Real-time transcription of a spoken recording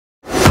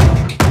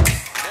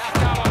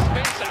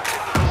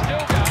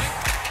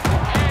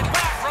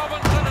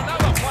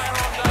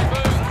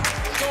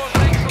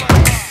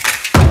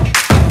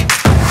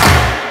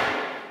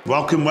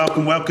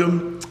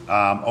Welcome.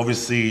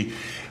 Obviously,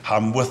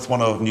 I'm with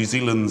one of New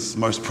Zealand's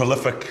most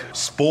prolific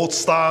sports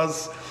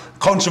stars.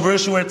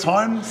 Controversial at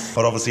times,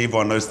 but obviously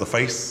everyone knows the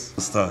face,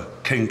 Mr.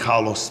 King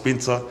Carlos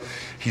Spencer.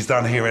 He's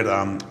down here at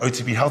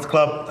OTB Health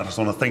Club. I just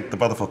want to thank the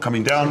brother for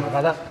coming down.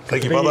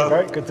 Thank you,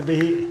 brother. Good to be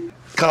here.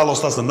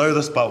 Carlos doesn't know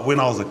this, but when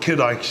I was a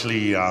kid, I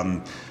actually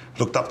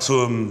looked up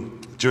to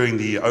him during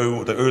the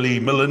early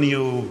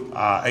millennial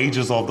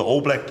ages of the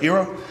All Black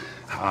era.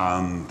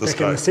 This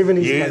guy, in the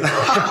 70s.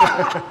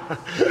 Yeah.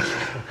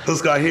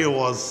 This guy here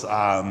was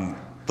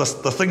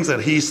the things that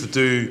he used to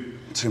do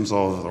in terms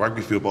of the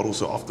rugby field, but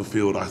also off the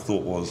field, I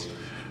thought was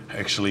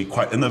actually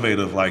quite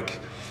innovative. Like,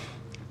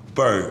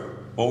 bro,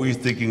 what were you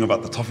thinking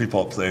about the toffee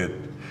pops there?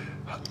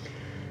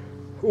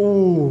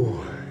 Ooh.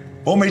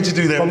 What made you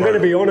do that, I'm bro?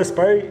 going to be honest,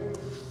 bro.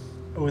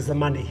 It was the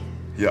money.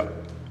 Yeah.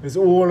 It was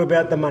all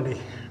about the money.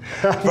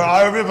 But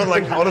I remember,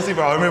 honestly,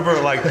 bro,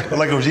 like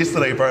it was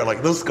yesterday, bro.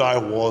 Like, this guy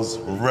was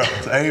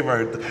ripped, hey,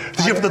 bro.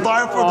 Did you have to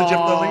diet for it? Did you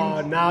have to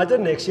lean? No, I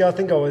didn't actually. I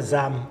think I was,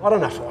 I don't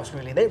know if I was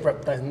really that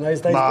ripped in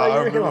those days, Nah, bro.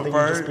 You reckon? I I think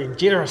bro. you're just being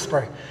generous,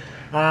 bro.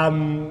 I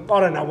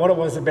don't know what it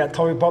was about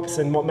toffee pops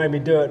and what made me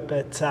do it,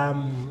 but I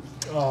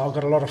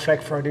got a lot of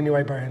flack for it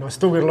anyway, bro. And I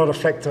still get a lot of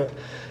flack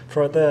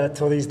for it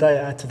to this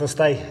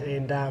day.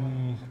 And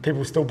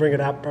people still bring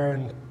it up, bro.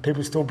 And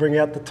people still bring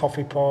out the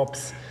toffee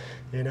pops.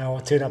 You know, I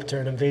turn up to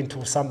an event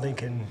or something,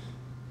 and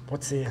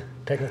what's there?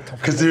 Packet of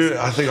toffee. Because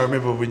I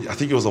remember I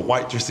think it was a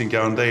white dressing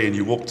gown day, and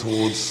you walked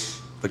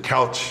towards the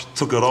couch,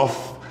 took it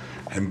off,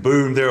 and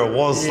boom, there it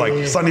was,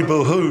 like Sonny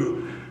Bill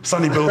Who,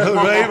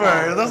 hey,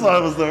 bro. That's why I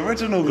was the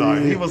original guy.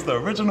 He was the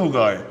original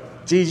guy.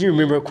 Geez, you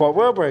remember it quite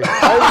well, bro.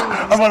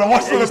 I'm gonna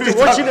watch it. That was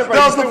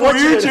before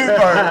YouTube,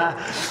 bro.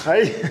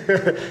 Hey,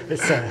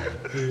 it's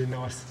really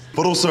nice.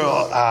 But also,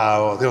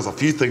 there was a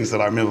few things that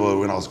I remember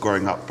when I was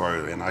growing up,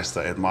 bro, and I used to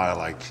admire,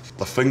 like,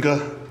 the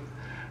finger,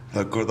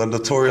 the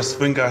notorious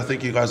finger. I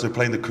think you guys were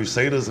playing the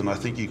Crusaders, and I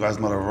think you guys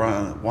might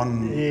have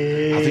won.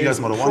 Yeah, I think you guys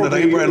might have won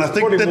today, bro. And I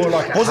think probably more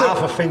like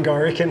half a finger, I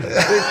reckon.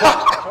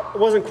 It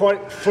wasn't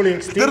quite fully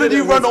extended. Didn't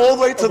you run all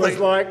the way to the? It was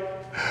like,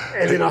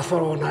 and then I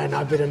thought, oh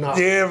no, better not.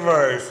 Yeah,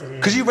 bro.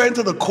 Because you ran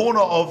to the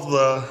corner of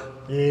the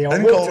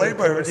end goal, eh,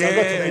 bro? So I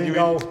got to the end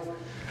goal.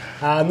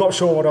 I'm not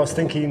sure what I was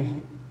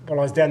thinking while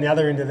I was down the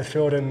other end of the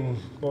field and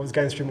what was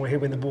going through my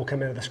head when the ball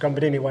came out of the scrum.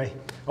 But anyway,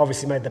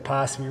 obviously made the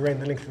pass. We ran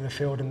the length of the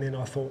field, and then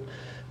I thought,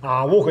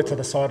 walk it to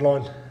the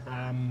sideline,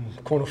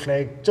 corner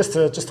flag, just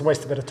to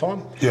waste a bit of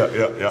time. Yeah.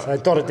 So I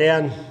dotted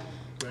down.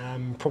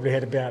 Probably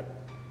had about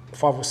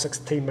 5 or 6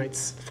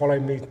 teammates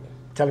following me,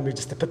 telling me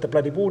just to put the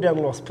bloody ball down,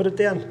 and I put it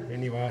down.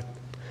 Anyway, I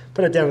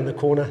put it down in the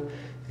corner,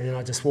 and then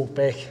I just walked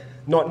back,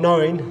 not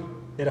knowing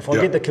that if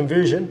I get the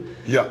conversion,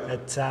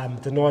 it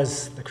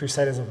denies the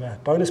Crusaders of a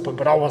bonus point.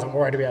 But I wasn't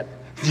worried about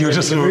you were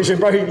just conversion,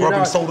 bro.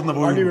 rubbing salt in the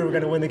wound. I knew we were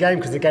going to win the game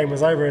because the game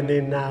was over, and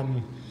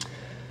then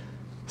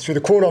through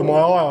the corner of my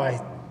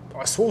eye,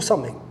 I saw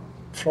something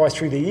fly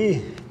through the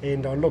air,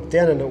 and I looked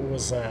down, and it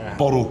was a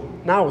bottle.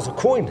 No, it was a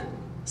coin.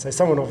 So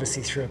someone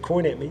obviously threw a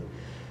coin at me.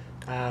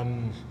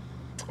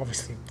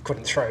 Obviously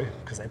couldn't throw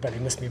because they bloody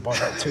missed me by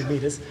about 2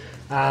 metres.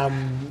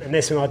 And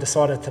that's when I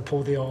decided to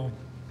pull the old.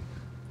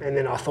 And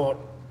then I thought,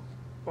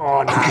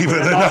 oh no. So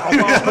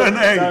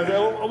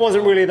it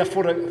wasn't really the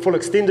full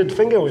extended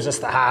finger, it was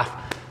just the half.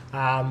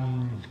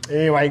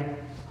 Anyway,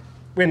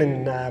 went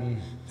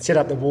and set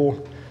up the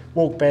ball,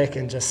 walked back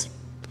and just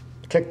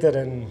kicked it,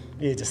 and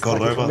just got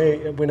from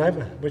there, it went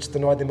over, which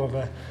denied them of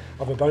a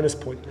bonus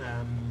point.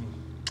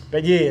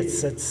 But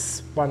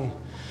it's one.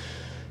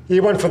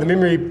 Yeah, one for the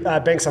memory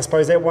banks, I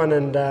suppose, that one,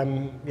 and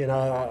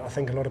I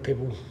think a lot of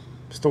people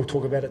still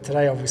talk about it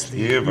today,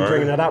 obviously,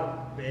 bringing it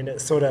up, and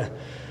it sort of,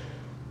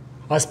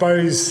 I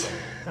suppose,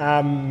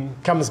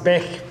 comes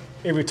back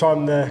every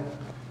time the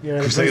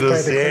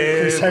Crusaders,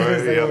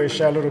 they always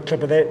show a little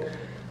clip of that,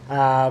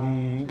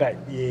 but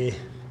yeah,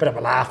 bit of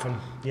a laugh, and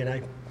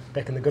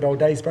back in the good old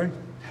days, bro.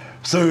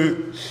 So,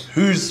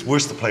 who's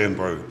worse to play in,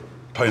 bro?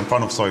 Play in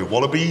front of,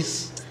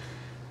 Wallabies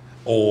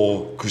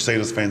or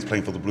Crusaders fans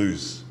playing for the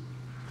Blues?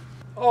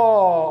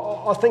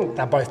 Oh, I think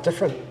they're both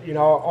different. I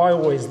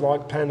always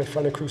liked playing in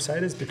front of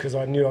Crusaders because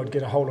I knew I'd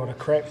get a whole lot of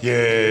crap.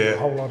 Yeah. A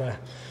whole lot of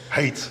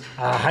hate,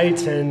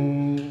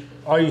 and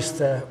I used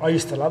to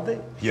love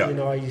that. Yeah.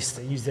 I used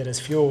to use that as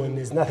fuel, and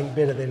there's nothing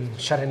better than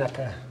shutting up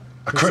a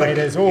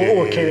Crusaders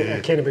or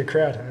a Canterbury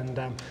crowd, and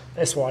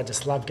that's why I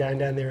just love going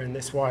down there, and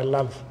that's why I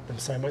love them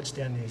so much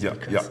down there.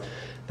 Because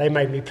they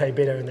made me play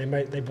better, and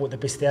they brought the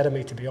best out of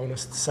me, to be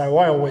honest. So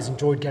I always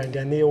enjoyed going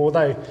down there,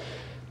 although.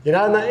 And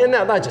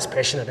they're just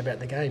passionate about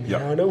the game,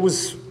 and it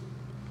was,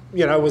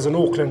 it was an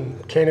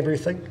Auckland Canterbury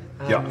thing.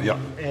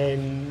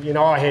 And,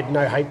 I had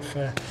no hate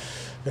for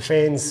the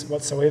fans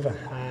whatsoever.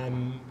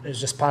 It was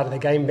just part of the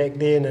game back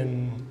then,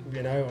 and,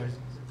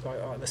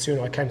 the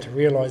sooner I came to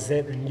realise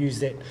that and use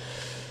that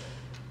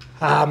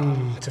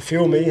to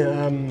fuel me,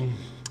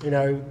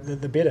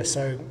 the better.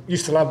 So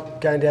used to love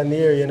going down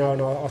there,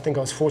 and I think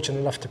I was fortunate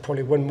enough to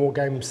probably win more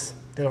games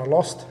than I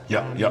lost.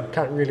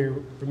 Can't really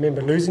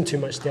remember losing too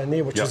much down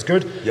there, which was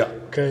good.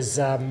 Because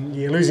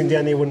losing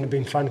down there wouldn't have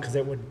been fun, because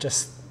that would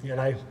just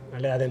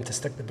allow them to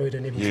stick the boot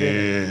in even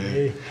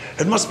further.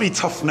 It must be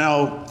tough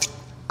now,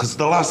 because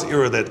the last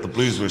era that the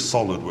Blues were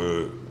solid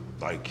were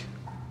like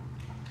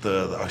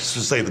I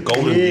should say the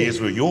golden years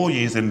were your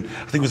years, and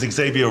I think it was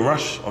Xavier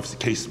Rush, obviously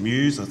Case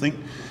Muse, I think.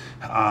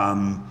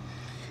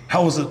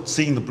 How was it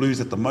seeing the Blues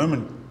at the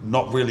moment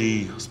not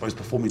really, I suppose,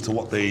 performing to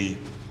what they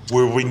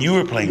were when you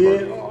were playing,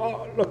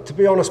 bro? Look, to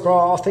be honest,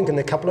 bro, I think in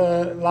the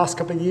last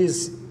couple of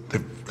years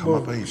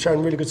they've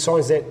shown really good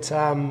signs that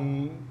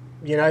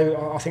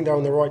I think they're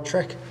on the right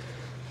track.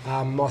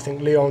 I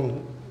think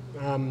Leon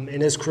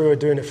and his crew are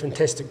doing a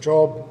fantastic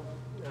job.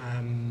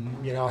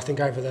 I think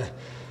over the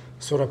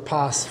sort of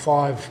past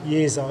 5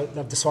 years,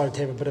 they've decided to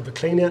have a bit of a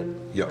clean out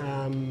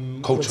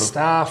with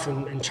staff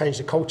and change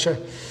the culture,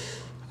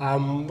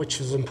 which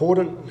was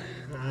important.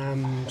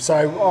 So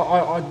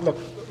I look,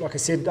 like I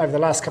said, over the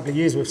last couple of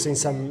years, we've seen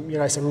some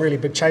really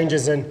big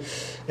changes and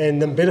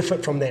them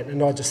benefit from that.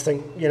 And I just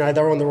think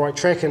they're on the right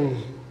track, and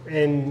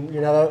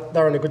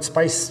they're in a good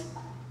space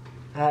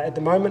at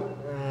the moment.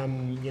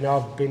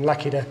 I've been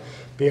lucky to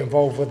be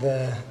involved with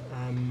the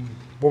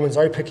women's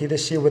O-Picky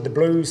this year with the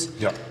Blues.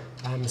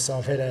 So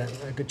I've had a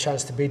good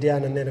chance to be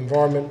down in that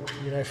environment,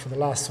 for the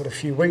last sort of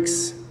few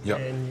weeks.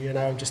 And,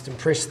 I'm just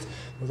impressed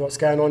with what's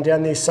going on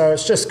down there. So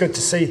it's just good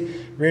to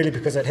see, really,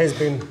 because it has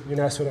been,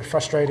 sort of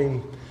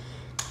frustrating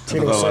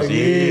 10 or so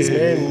years,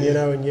 man,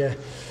 and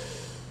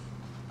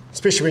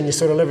especially when you're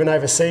sort of living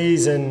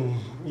overseas and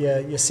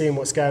you're seeing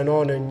what's going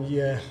on, and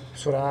you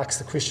sort of ask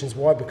the questions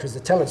why, because the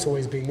talent's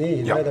always been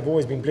there, they've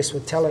always been blessed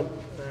with talent,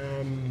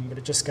 but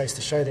it just goes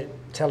to show that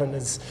talent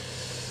is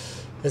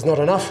not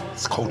enough.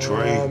 It's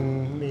culture,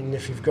 and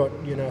if you've got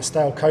a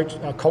stale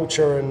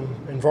culture and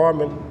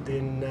environment,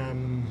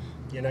 then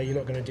you're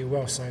not going to do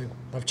well. So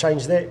they've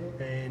changed that,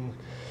 and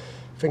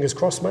fingers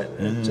crossed, mate.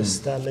 They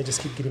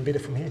just keep getting better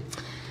from here.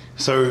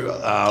 So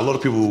a lot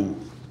of people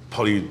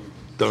probably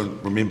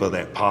don't remember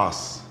that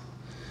pass,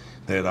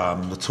 that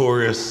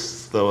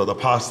notorious, the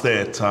pass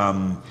that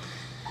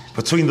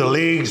between the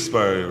legs,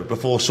 bro,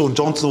 before Sean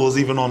Johnson was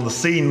even on the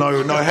scene.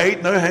 No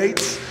hate.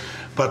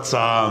 But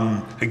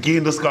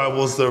again, this guy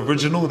was the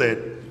original that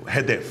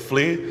had that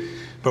flair.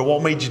 But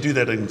what made you do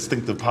that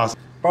instinctive pass?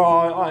 Bro,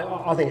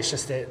 I think it's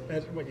just that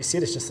what you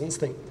said. It's just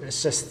instinct.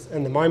 It's just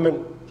in the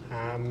moment.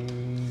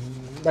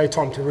 No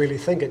time to really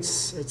think.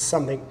 It's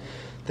something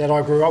that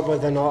I grew up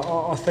with, and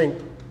I think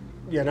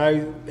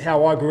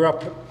how I grew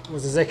up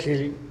was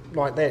exactly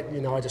like that.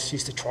 I just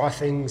used to try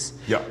things.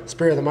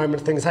 Spur of the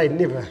moment things. Hey,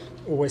 never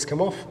always come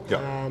off.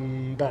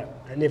 But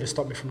it never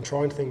stopped me from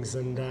trying things.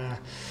 And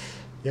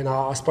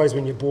I suppose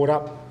when you're brought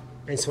up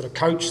and sort of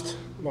coached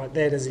like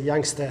that as a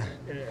youngster,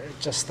 it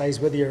just stays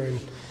with you. And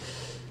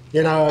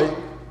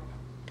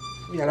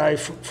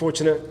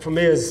fortunate for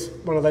me is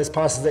one of those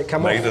passes that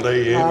come off. Look,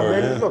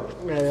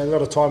 a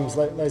lot of times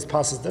those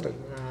passes didn't,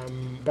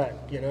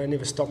 but it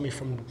never stopped me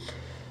from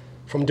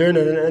doing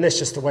it. And that's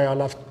just the way I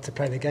love to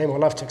play the game. I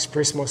love to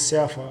express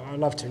myself. I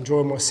love to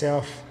enjoy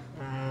myself,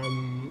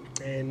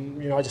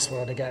 and I just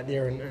wanted to go out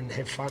there and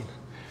have fun.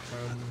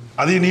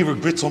 Are there any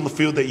regrets on the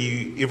field that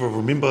you ever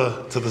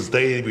remember to this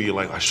day, where you're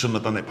like, I shouldn't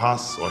have done that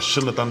pass, or I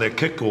shouldn't have done that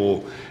kick,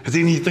 or is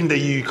there anything that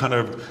you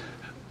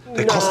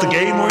that cost the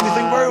game or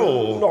anything, bro?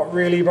 Or? Not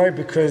really, bro,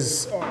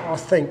 because I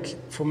think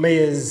for me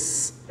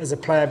as a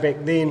player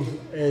back then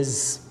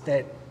is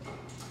that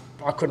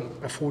I couldn't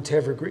afford to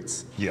have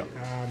regrets.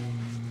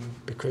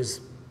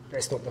 Because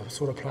that's not the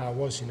sort of player I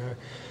was,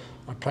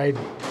 I played,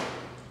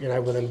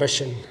 with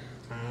ambition.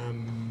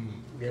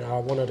 I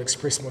wanted to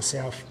express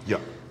myself.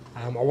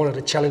 I wanted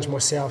to challenge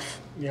myself.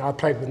 I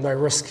played with no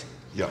risk.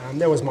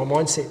 That was my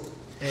mindset.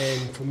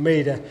 And for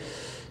me to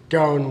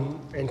go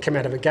and come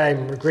out of a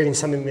game regretting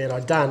something that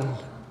I'd done,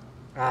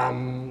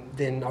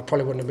 then I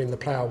probably wouldn't have been the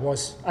player I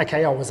was.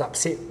 Okay, I was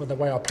upset with the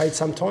way I played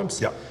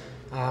sometimes,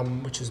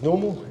 which is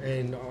normal.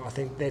 And I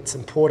think that's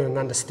important in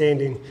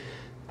understanding,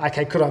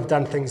 okay, could I have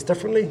done things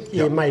differently?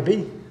 Yeah,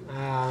 maybe.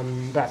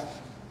 But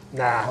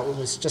nah, it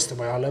was just the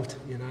way I lived,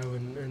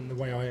 and the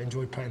way I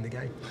enjoyed playing the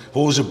game.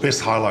 What was your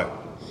best highlight?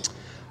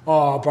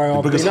 Oh, bro,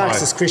 I've been asked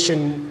this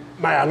question,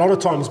 mate, a lot of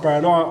times, bro,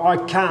 and I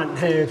can't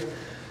have,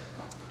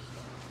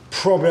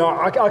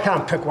 I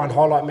can't pick one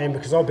highlight, man,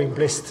 because I've been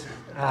blessed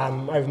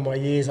over my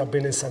years. I've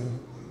been in some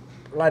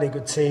bloody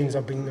good teams.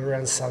 I've been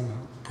around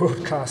some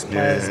broadcast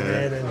players,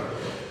 man,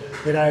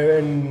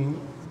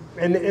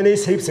 and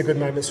there's heaps of good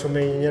moments for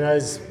me,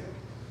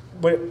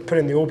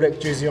 putting the All Black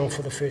jersey on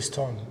for the first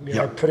time,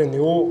 putting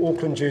the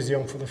Auckland jersey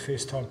on for the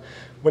first time,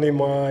 winning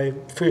my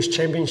first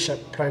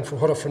championship playing for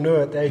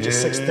Horowhenua at the age of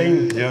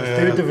 16,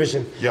 third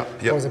division.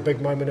 That was a big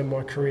moment in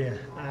my career.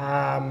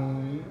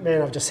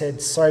 Man, I've just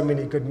had so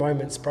many good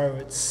moments, bro.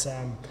 It's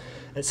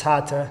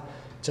hard to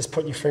just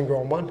put your finger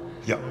on one.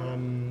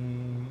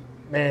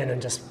 Man, and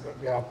just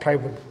I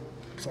played with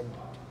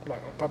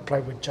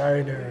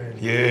Jonah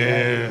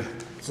and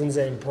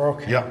Zinza and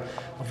Brock. Yeah.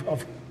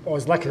 I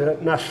was lucky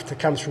enough to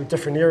come through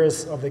different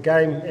eras of the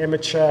game,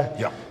 amateur,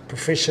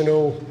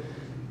 professional,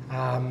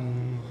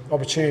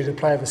 opportunity to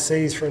play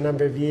overseas for a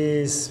number of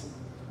years,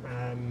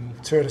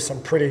 toured to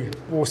some pretty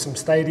awesome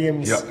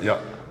stadiums.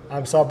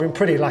 So I've been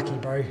pretty lucky,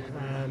 bro,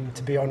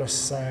 to be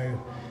honest. So,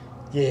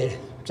 yeah,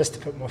 just to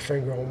put my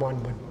finger on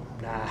one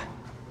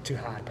too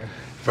hard, bro.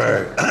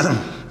 Bro,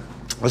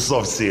 this is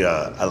obviously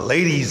a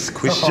ladies'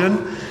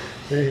 question.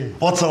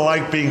 What's it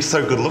like being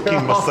so good looking,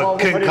 Mr.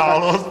 King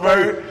Carlos,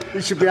 bro?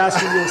 You should be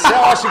asking yourself.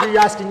 I should be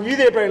asking you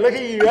there, bro. Look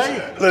at you,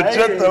 eh?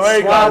 Legit the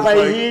way, guys.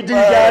 Suave hairdo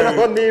going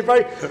on there,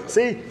 bro.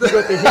 See, you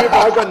got the hair, bro.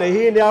 I got the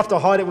hair now. I have to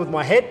hide it with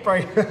my hat,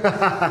 bro.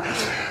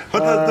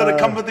 But did it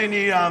come with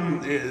any,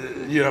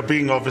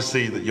 being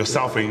obviously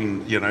yourself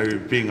being,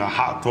 being a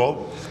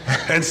heartthrob,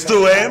 and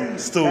still am,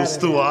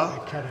 still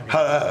are.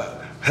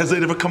 Has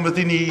it ever come with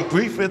any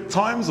grief at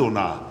times or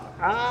nah?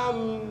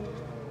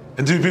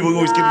 And do people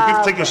always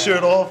take your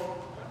shirt off?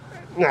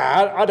 No,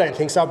 I don't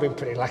think so. I've been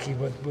pretty lucky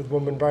with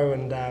women, bro.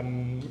 And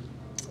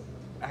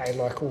hey,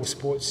 like all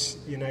sports,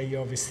 you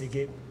obviously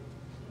get,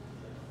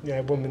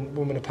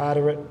 women are part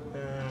of it.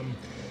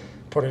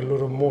 Probably a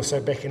little more so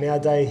back in our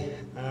day.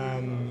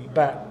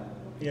 But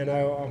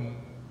I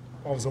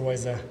was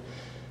always a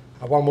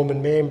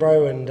one-woman man,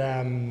 bro. And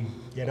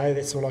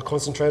that's all I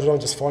concentrated on,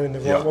 just finding the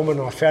right woman.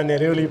 I found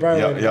that early,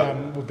 bro.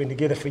 We've been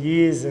together for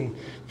years, and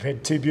we've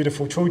had 2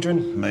 beautiful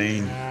children.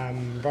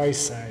 Bro,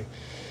 so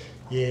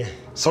yeah.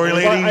 Sorry,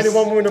 ladies. Only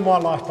one woman in my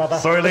life, brother.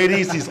 Sorry,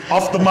 ladies. He's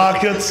off the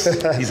market.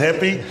 He's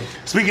happy.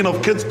 Speaking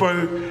of kids,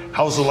 bro,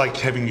 how's it like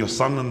having your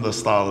son in the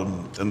style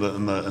in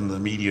the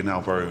media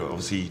now, bro?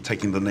 Obviously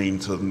taking the name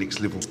to the next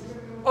level.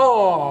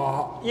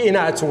 Oh, yeah,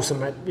 no, it's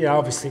awesome, mate. Yeah,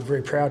 obviously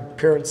very proud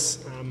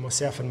parents,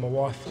 myself and my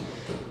wife,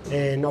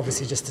 and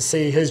obviously just to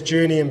see his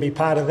journey and be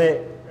part of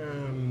that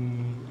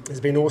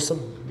has been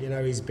awesome.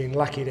 He's been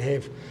lucky to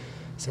have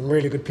some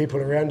really good people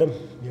around him.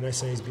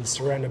 So he's been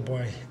surrounded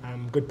by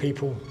good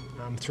people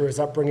through his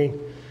upbringing.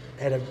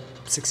 Had a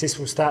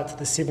successful start to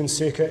the 7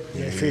 circuit,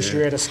 first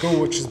year out of school,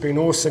 which has been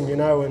awesome,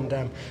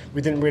 and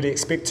we didn't really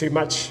expect too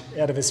much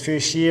out of his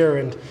first year,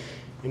 and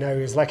he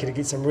was lucky to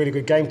get some really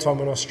good game time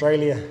in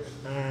Australia,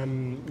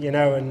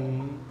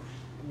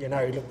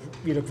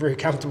 he looked very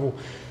comfortable,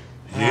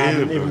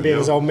 even being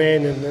his old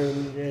man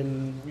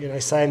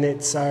and saying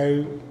that.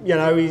 So,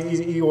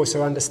 he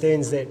also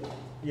understands that,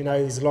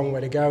 there's a long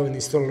way to go and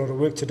there's still a lot of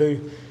work to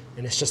do,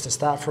 and it's just a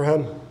start for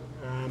him.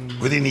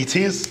 Were there any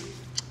tears?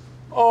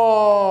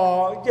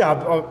 Oh, yeah,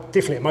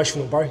 definitely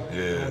emotional, bro.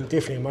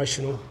 Definitely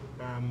emotional,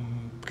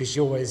 because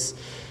you always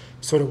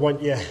sort of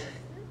want your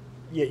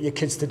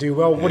kids to do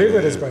well, whatever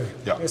it is, bro.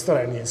 It's not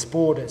only in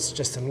sport, it's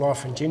just in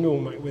life in general,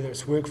 mate, whether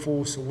it's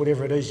workforce or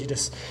whatever it is. You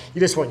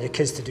just want your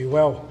kids to do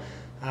well,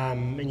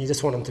 and you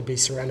just want them to be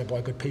surrounded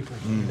by good people,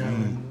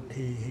 and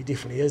he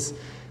definitely is.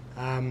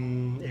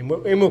 And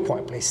we're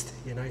quite blessed,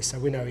 so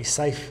we know he's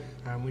safe,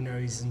 we know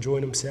he's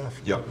enjoying himself.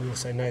 We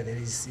also know that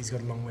he's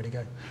got a long way to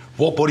go.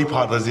 What body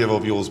part does he have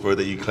of yours, bro,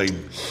 that you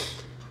claim?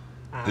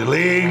 The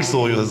legs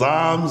or his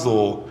arms,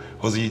 or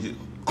was he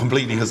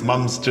completely his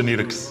mum's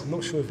genetics? I'm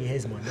not sure if he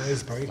has my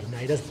nose, bro. No,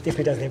 he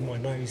definitely doesn't have my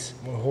nose,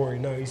 my hoary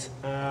nose.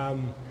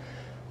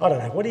 I don't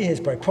know what he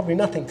has, bro. Probably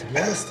nothing, to be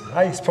honest.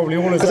 Hey, it's probably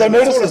all his. Because I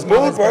noticed his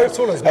build, bro.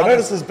 I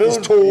noticed his build.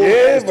 He's tall.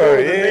 Yeah, bro.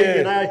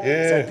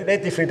 So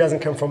that definitely doesn't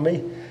come from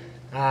me.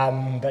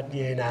 But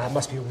it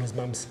must be all his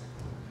mums.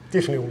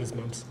 Definitely all his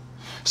mums.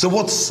 So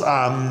what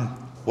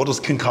does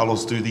King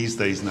Carlos do these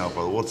days now,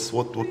 bro? What does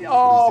he do?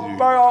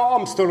 Bro,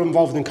 I'm still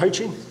involved in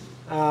coaching.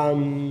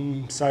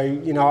 So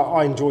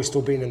I enjoy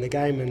still being in the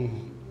game,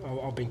 and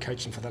I've been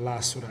coaching for the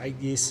last sort of 8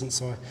 years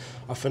since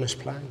I finished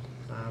playing.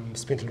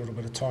 Spent a little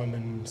bit of time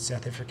in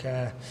South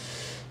Africa,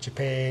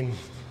 Japan,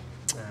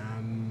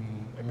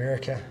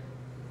 America.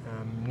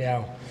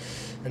 Now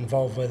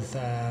involved with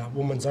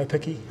women's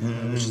Opiki,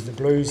 which is the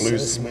Blues. So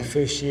this is my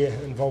first year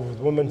involved with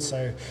women.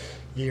 So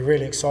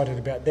really excited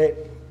about that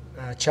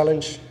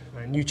challenge,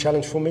 a new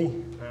challenge for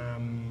me,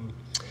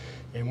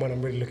 and one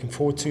I'm really looking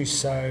forward to.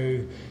 So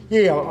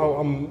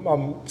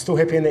I'm still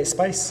happy in that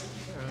space.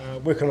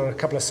 Working on a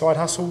couple of side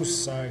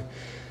hustles. So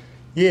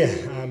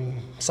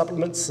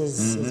supplements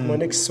is my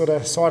next sort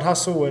of side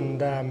hustle,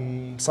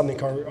 and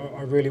something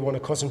I really want to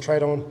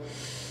concentrate on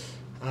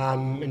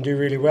and do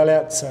really well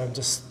at. So I've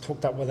just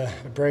hooked up with a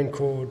brand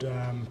called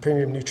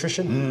Premium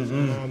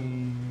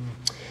Nutrition.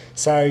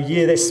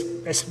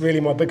 That's really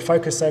my big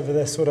focus over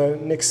the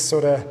next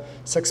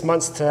 6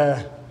 months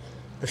to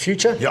the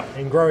future,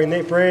 and growing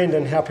that brand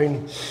and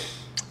helping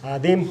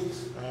them.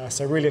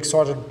 So really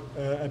excited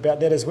about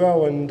that as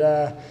well. And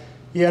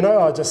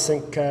I just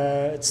think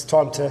it's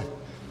time to.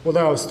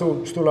 Although I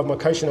still love my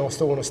coaching, I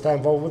still want to stay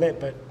involved with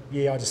that. But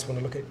I just want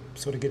to look at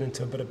get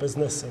into a bit of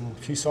business and a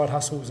few side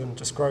hustles and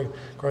just grow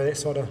that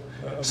side of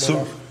my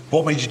life.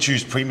 What made you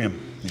choose Premium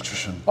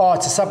Nutrition?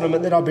 It's a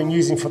supplement that I've been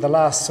using for the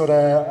last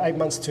 8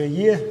 months to a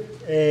year,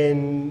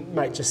 and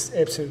mate, just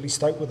absolutely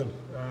stoked with them.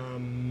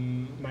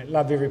 Mate,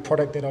 love every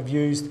product that I've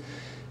used.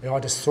 I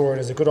just saw it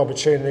as a good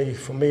opportunity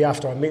for me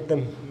after I met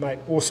them. Mate,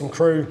 awesome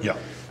crew. Yeah.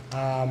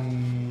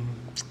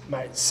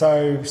 Mate,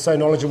 so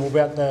knowledgeable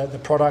about the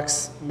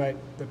products. Mate,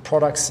 the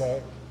products are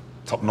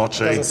top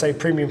notch. It doesn't say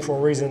premium for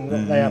a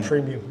reason. They are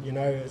premium.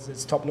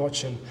 It's top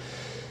notch, and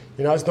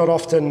it's not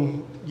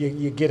often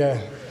you get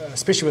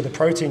especially with the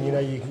protein.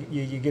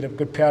 You get a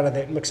good powder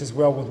that mixes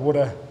well with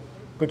water,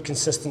 good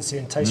consistency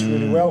and tastes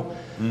really well.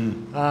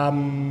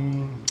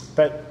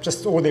 But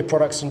just all their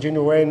products in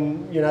general,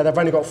 and they've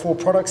only got 4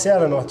 products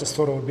out, and I just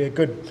thought it would be a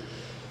good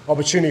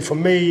opportunity for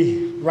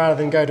me rather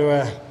than go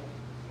to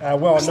a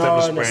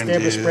well-known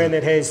established brand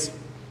that has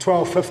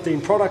 12,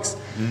 15 products.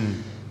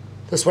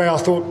 This way I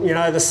thought,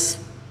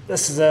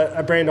 this is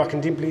a brand I can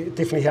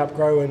definitely help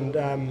grow, and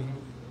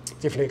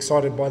definitely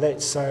excited by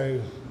that. So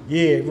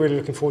yeah, really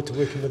looking forward to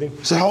working with him.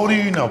 So how old are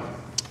you now,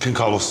 King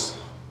Carlos?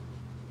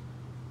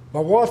 My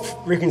wife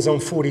reckons I'm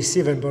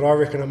 47, but I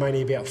reckon I'm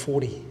only about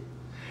 40.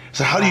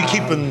 So how do you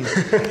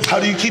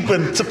keep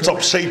in tip-top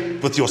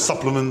shape with your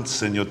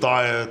supplements and your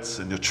diets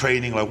and your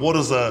training? Like,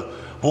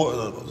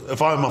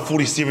 if I'm a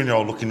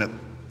 47-year-old looking at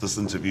this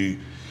interview,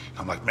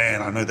 I'm like,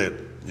 man, I know that,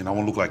 I want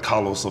to look like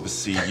Carlos.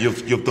 Obviously,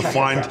 you've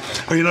defined,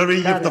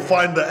 you've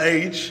defined the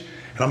age,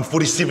 and I'm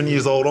 47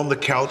 years old on the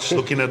couch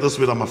looking at this,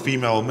 whether I'm a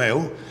female or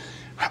male.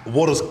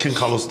 What does King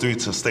Carlos do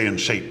to stay in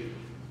shape?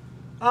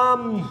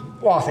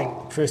 Well, I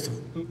think first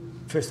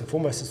and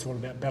foremost, it's all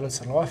about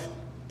balance in life.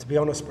 To be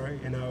honest, bro,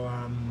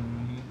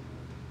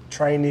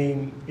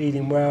 training,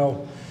 eating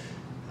well,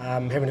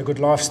 having a good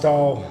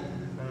lifestyle,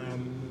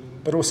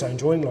 but also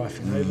enjoying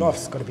life.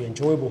 Life's got to be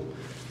enjoyable.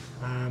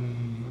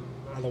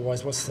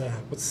 Otherwise, what's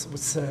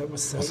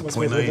worth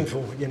living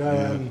for?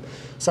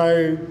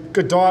 So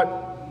good diet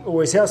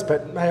always helps,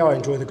 but hey, I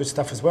enjoy the good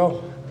stuff as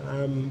well.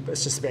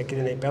 It's just about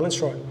getting that balance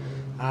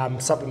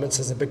right. Supplements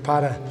is a big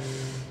part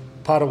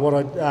of what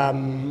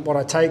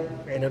I take,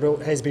 and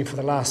it has been for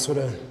the last sort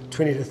of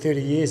 20 to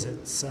 30 years.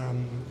 It's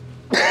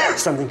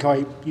something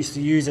I used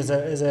to use as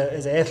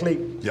an athlete.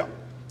 Yeah.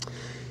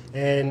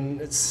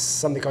 And it's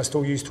something I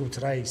still use till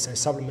today. So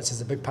supplements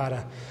is a big part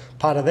of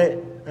that.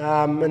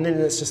 And then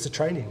it's just the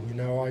training.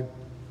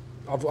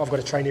 I've got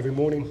to train every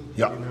morning.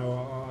 Yeah.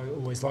 I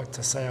always like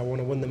to say I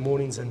want to win the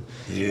mornings, and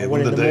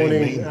win in the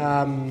day,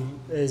 morning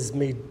is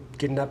me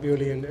getting up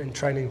early and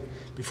training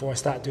before I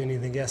start doing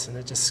anything else, and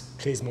it just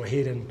clears my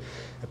head and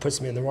it puts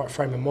me in the right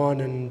frame of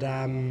mind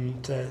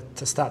and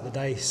to start the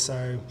day.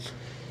 So,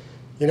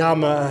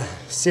 I'm a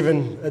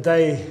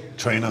 7-a-day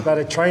trainer.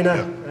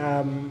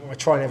 Yeah. I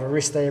try and have a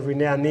rest day every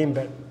now and then,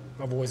 but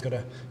I've always got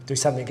to do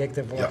something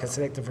active, like it's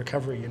an active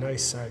recovery,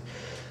 So,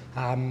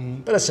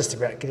 but it's just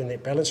about getting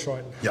that balance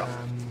right. Yeah.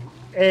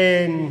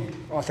 And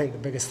I think the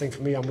biggest thing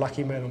for me, I'm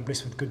lucky, man. I'm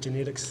blessed with good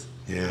genetics.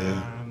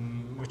 Yeah.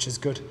 Which is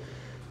good.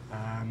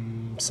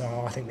 So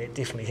I think that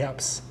definitely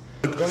helps.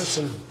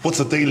 What's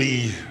a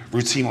daily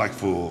routine like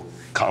for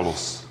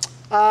Carlos?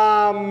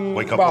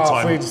 Wake up what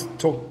time? If we just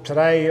talk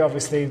today,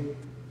 obviously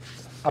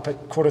up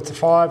at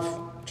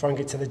 4:45, try and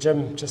get to the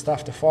gym just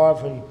after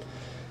 5, and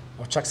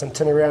I'll chuck some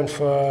tin around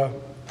for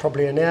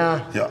probably an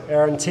hour,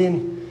 hour and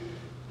 10.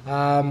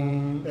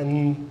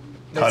 And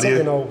that's cardio?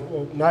 It.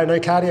 No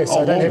cardio,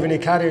 so I don't have any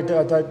cardio.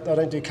 I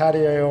don't do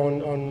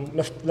cardio on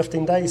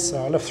lifting days,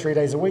 so I lift 3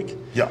 days a week.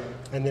 Yeah.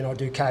 And then I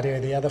do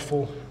cardio the other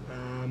 4.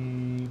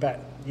 But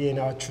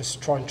I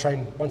just try and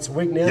train once a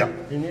week now,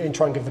 and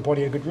try and give the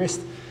body a good rest.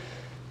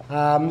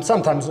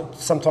 Sometimes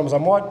I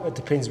might. It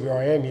depends where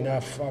I am.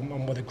 If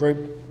I'm with a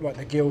group like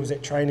the girls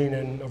at training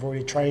and I've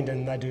already trained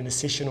and they're doing a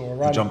session or a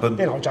run,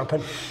 then I'll jump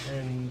in,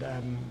 and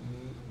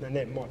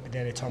that might be the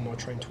only time I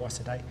train twice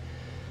a day.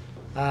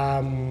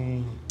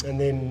 And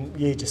then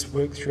just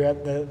work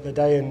throughout the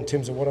day in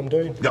terms of what I'm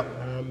doing.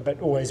 But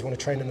always want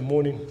to train in the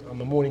morning.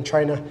 I'm a morning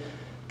trainer.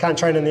 Can't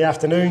train in the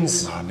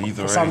afternoons. No,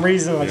 neither. For some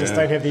reason, I just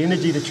don't have the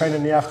energy to train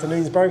in the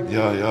afternoons, bro.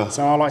 Yeah.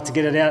 So I like to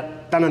get it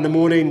out, done in the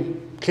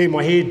morning, clear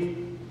my head,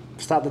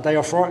 start the day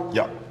off right.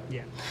 Yeah.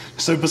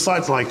 So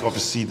besides,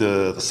 obviously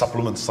the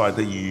supplement side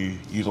that you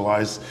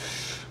utilize,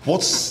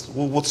 what's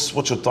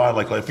your diet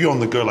like? If you're on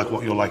the go,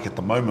 what you're like at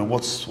the moment,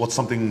 what's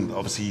something?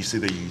 Obviously, you say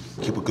that you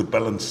keep a good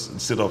balance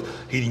instead of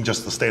eating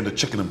just the standard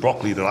chicken and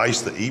broccoli that I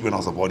used to eat when I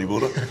was a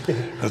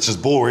bodybuilder. It's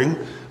just boring.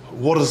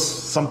 What is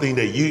something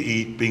that you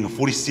eat, being a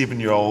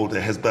 47-year-old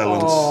that has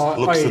balance,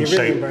 looks in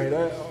shape?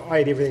 Bro.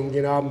 I eat everything.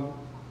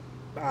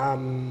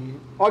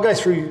 I go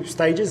through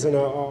stages and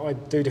I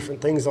do different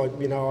things. I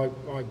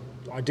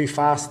do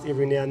fast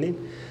every now and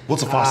then.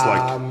 What's a fast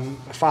like?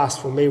 A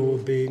fast for me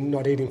would be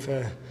not eating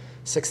for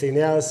 16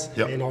 hours,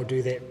 and I'll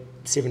do that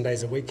 7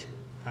 days a week.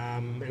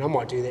 And I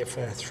might do that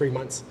for 3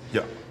 months.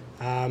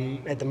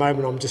 At the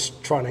moment, I'm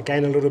just trying to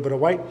gain a little bit of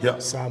weight.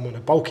 So I'm in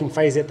a bulking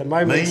phase at the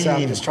moment. So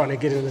I'm just trying to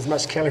get in as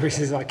much calories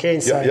as I can.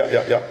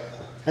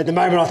 At the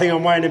moment, I think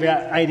I'm weighing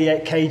about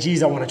 88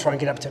 kgs. I want to try and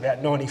get up to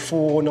about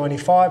 94,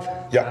 95.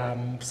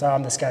 So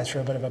I'm just going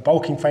through a bit of a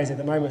bulking phase at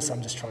the moment. So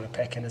I'm just trying to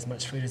pack in as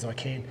much food as I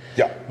can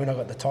when I've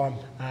got the time.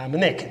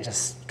 And that can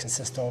just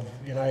consist of,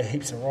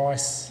 heaps of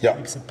rice,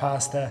 heaps of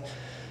pasta,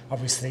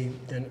 obviously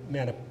the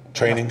amount of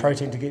training,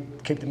 protein to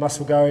keep the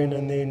muscle going,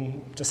 and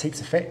then just heaps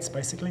of fats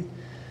basically.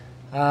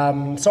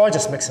 So I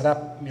just mix it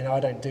up. I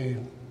don't do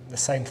the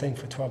same thing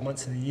for 12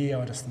 months of the year.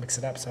 I just mix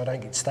it up so I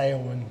don't get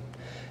stale, and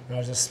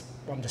I'm just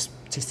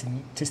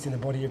testing the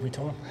body every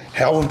time.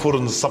 How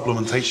important is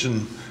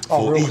supplementation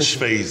for each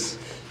phase?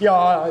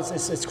 Yeah,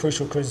 it's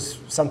crucial, because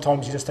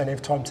sometimes you just don't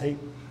have time to eat,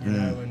 you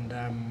know, and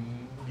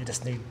you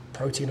just need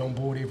protein on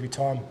board every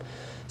time,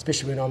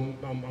 especially when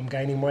I'm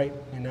gaining weight.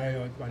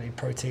 I need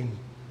protein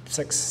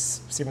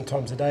 6-7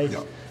 times a day.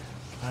 Yep.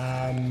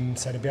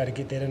 So to be able to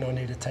get that in, I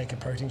need to take a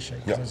protein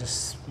shake, because I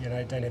just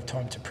don't have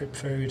time to prep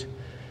food.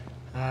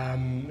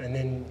 And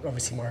then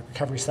obviously my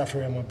recovery stuff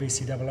around my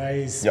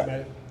BCAAs.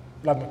 Yep.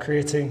 Love my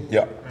creatine.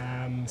 Yep.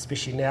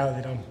 Especially now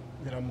that I'm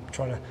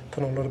trying to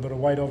put on a little bit of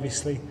weight,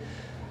 obviously.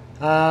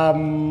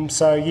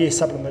 So yeah,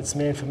 supplements,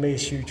 man, for me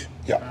is huge.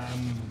 Yep.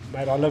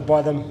 Mate, I live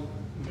by them.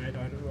 Mate,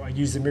 I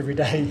use them every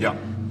day. Yep.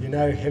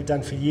 Have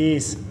done for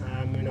years.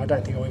 And I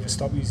don't think I'll ever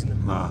stop using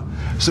them. Nah.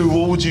 So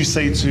what would you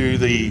say to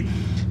the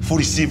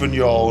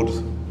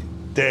 47-year-old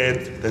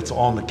dad that's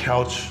on the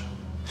couch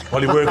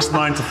while he works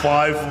 9 to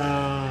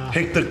 5,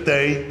 hectic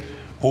day?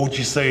 What would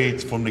you say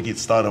for him to get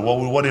started?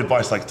 What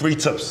advice? Like 3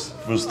 tips?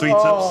 If it was 3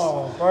 tips?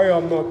 Oh, bro,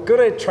 I'm not good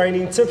at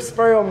training tips,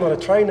 bro. I'm not a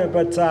trainer,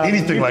 but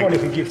anything you like, probably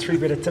could give 3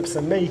 better tips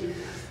than me.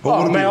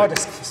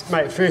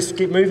 Mate, first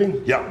get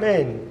moving. Yeah.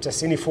 Man,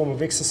 just any form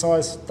of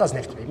exercise. Doesn't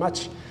have to be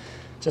much.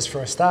 Just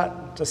for a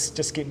start,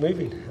 just get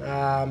moving.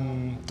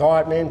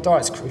 Diet, man.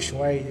 Diet's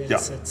crucial, eh?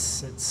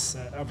 It's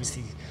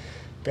obviously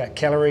about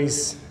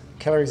calories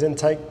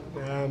intake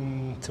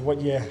to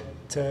what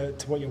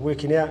you're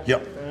working out.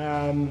 Yep.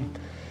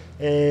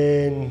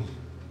 And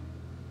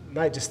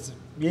mate,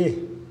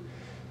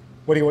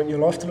 what do you want your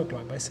life to look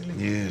like, basically?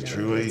 Yeah,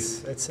 true.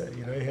 That's it.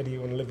 How do you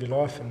want to live your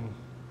life, and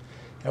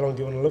how long do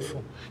you want to live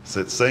for? So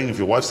it's saying if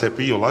your wife's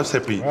happy, your life's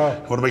happy.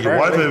 Right. You want to make your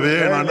wife happy,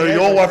 and I know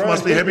your wife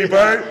must be happy,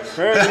 bro.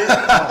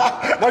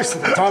 Most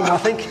of the time, I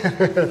think.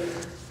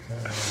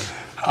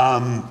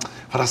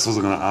 What else was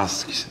I going to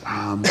ask?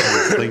 I'm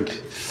trying to think.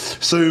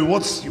 So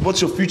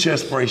what's your future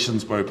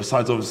aspirations, bro,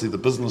 besides obviously the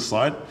business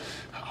side?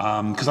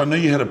 Because I know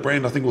you had a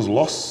brand, I think it was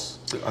Loss.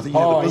 I think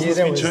you had a business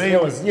venture.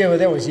 That was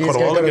years ago. Quite a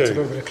while Got ago. into a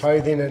little bit of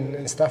clothing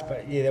and stuff,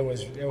 but yeah, that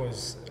was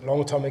a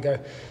long time ago.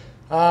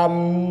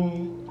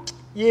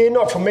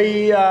 Not for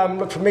me.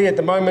 Look, for me at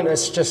the moment,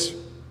 it's just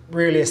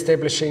really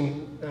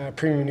establishing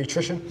premium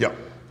nutrition. Yeah.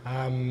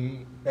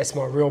 That's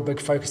my real big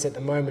focus at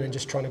the moment, and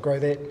just trying to grow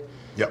that.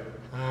 Yeah.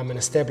 And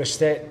establish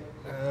that.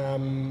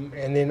 And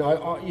then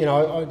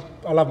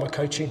I love my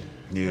coaching.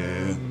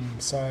 Yeah.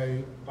 So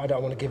I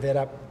don't want to give that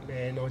up,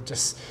 and I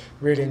just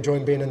really enjoy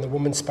being in the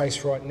women's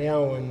space right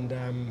now, and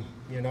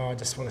I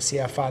just want to see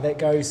how far that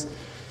goes.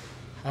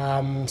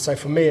 So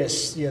for me,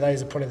 it's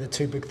those are probably the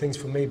 2 big things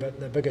for me, but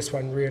the biggest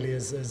one really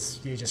is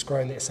just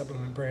growing that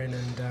supplement brand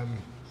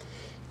and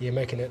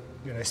making it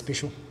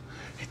special.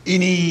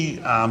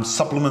 Any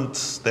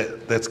supplements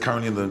that's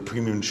currently in the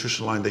premium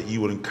nutrition line that you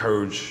would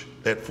encourage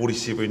that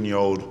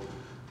 47-year-old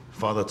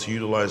father to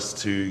utilize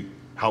to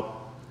help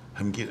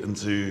him get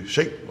into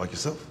shape like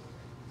yourself?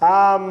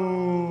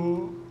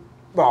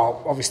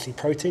 Well, obviously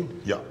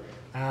protein. Yeah.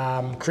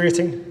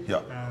 Creatine.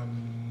 Yeah.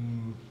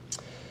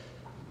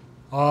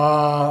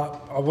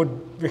 I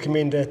would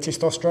recommend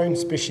testosterone,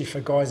 especially for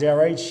guys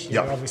our age.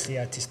 Obviously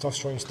our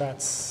testosterone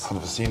starts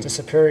 100%.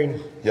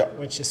 disappearing Yeah.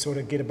 once you sort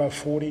of get above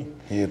 40.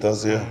 Yeah, it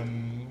does, yeah.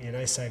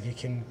 So if you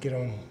can get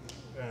on,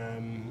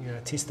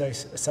 testo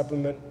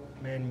supplement,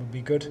 man, would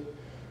be good.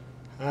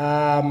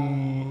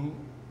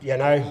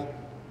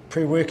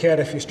 Pre-workout,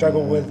 if you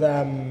struggle with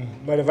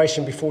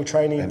motivation before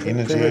training, and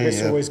energy,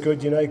 pre-workout's always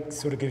good,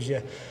 sort of gives you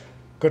a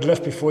good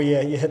lift before you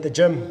hit the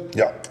gym.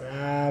 Yeah.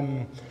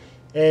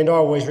 And I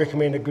always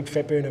recommend a good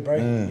fat burner, bro.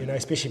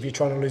 Especially if you're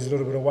trying to lose a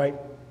little bit of weight,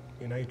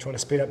 you're trying to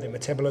speed up their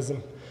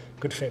metabolism,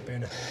 good fat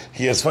burner.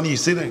 Yeah, it's funny you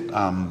say that,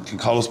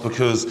 Carlos,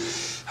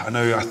 because I'm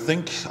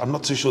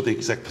not too sure the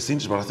exact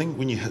percentage, but I think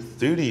when you hit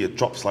 30, it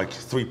drops like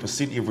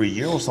 3% every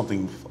year or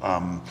something.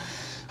 I'm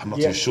not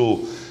too sure.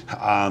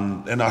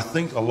 And I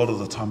think a lot of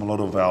the time, a lot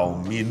of our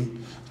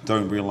men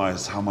don't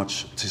realize how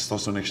much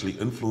testosterone actually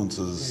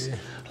influences,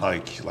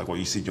 like what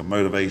you said, your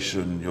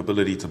motivation, your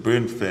ability to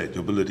burn fat,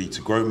 your ability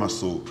to grow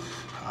muscle.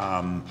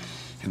 And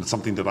it's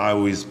something that I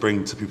always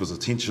bring to people's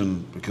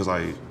attention, because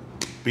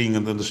being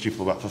in the industry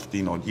for about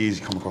 15 odd years,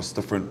 you come across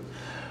different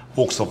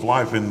walks of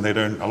life, and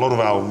a lot of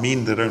our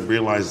men, they don't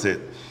realize that.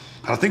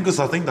 I think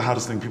the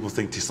hardest thing, people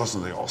think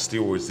testosterone, they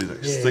steroids, there's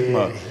that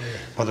stigma,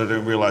 but they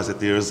don't realize that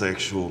there is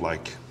actual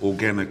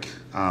organic,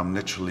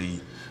 naturally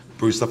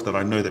brewed stuff that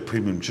I know that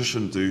premium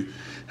nutrition do,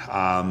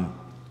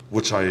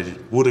 which I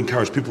would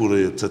encourage people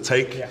to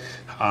take,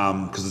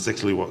 because it's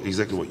actually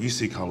exactly what you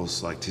see,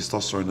 Carlos. Like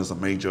testosterone is a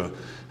major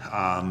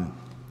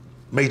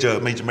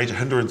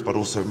hindrance, but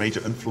also a major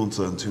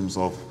influencer in terms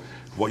of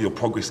what your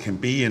progress can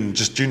be in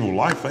just general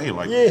life, eh?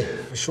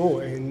 For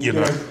sure. And,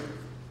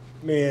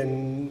 me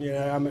and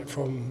Amit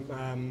from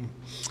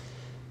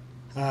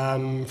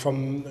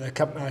from the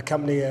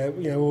company,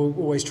 we're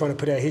always trying to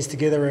put our heads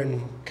together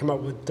and come up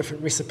with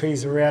different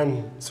recipes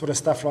around sort of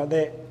stuff like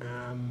that.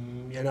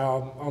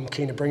 I'm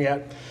keen to bring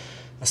out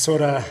a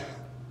sort of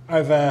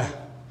over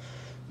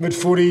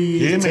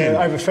mid-40s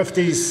to over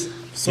 50s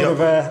sort of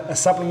a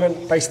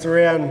supplement based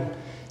around,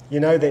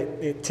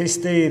 that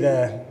testy,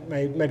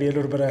 maybe a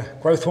little bit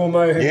of growth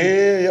hormone.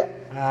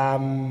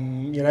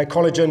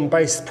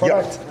 Collagen-based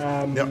product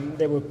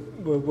that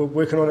we're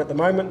working on at the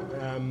moment.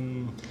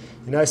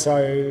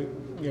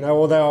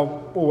 Although I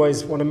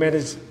always want to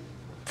manage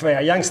for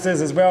our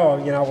youngsters as well,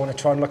 I want to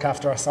try and look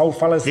after us old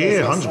fellas.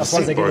 Us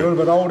ones that get a little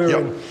bit older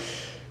and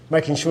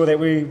making sure that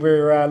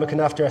we're looking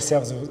after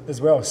ourselves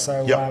as well.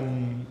 So,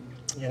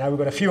 we've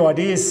got a few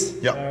ideas,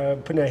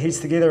 putting our heads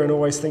together and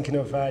always thinking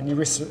of new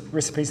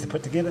recipes to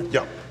put together.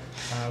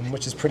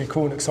 Which is pretty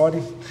cool and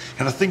exciting.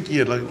 And I think,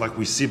 like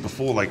we said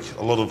before, like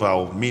a lot of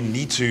our men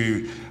need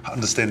to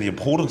understand the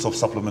importance of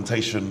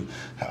supplementation,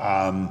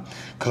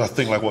 because I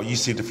think, like what you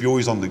said, if you're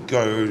always on the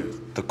go,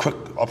 the quick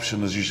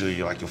option is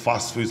usually like your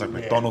fast foods, like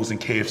McDonald's and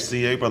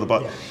KFC, brother.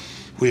 But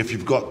where if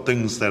you've got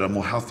things that are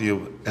more healthier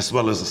as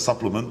well as a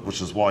supplement,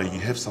 which is why you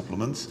have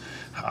supplements,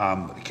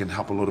 it can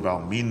help a lot of our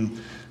men.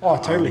 Oh,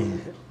 totally.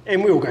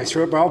 And we all go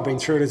through it, but I've been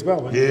through it as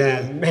well.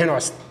 And,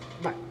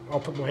 I'll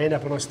put my hand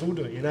up and I still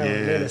do it, And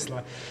then it's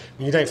like,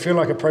 when you don't feel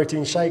like a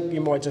protein shake, you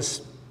might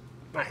just,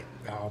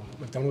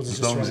 McDonald's is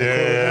just around the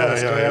corner.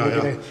 Let's go out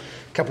and get a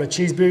couple of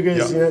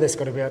cheeseburgers, that's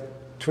got about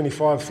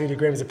 25, 30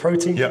 grams of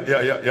protein.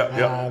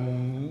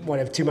 Won't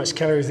have too much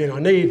calories than I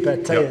need,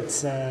 but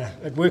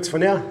it works for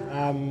now.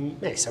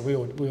 So we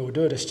all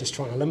do it. It's just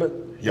trying to limit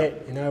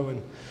that,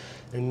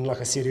 and like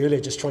I said earlier,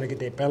 just trying to get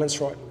that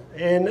balance right.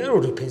 And it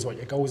all depends what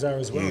your goals are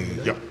as well.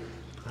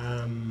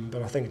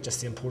 But I think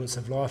just the importance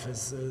of life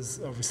is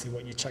obviously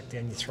what you chuck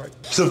down your throat.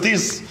 So if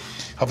there's,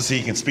 obviously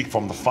you can speak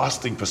from the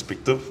fasting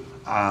perspective,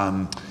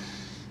 how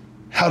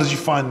did you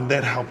find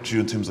that helped you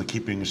in terms of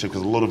keeping in shape?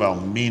 Because a lot of our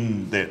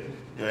men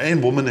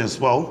and women as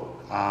well,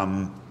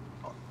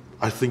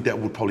 I think that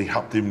would probably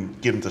help them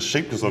get into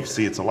shape, because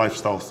obviously it's a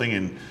lifestyle thing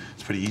and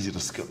it's pretty easy to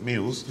skip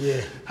meals.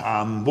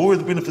 What were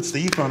the benefits that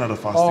you found out of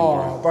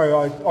fasting,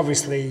 bro?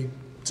 Obviously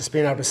just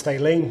being able to stay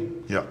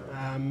lean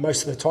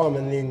most of the time.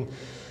 And then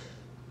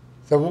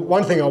the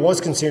one thing I was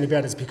concerned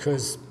about is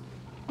because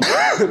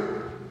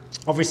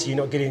obviously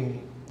you're not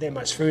getting that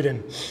much food,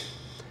 and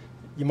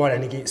you might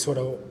only get sort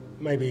of,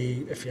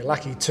 maybe if you're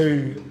lucky,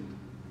 2-3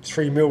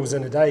 meals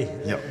in a day,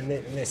 and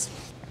that's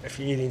if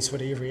you're eating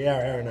sort of every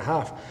hour and a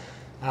half.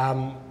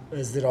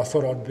 Is that I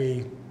thought I'd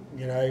be,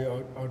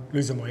 I'd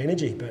losing my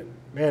energy, but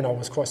man, I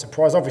was quite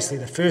surprised. Obviously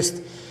the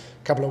first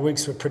couple of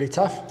weeks were pretty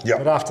tough,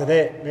 but after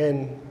that,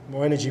 man,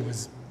 my energy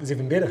was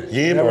even better.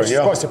 Which is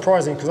quite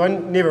surprising, because I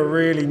never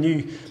really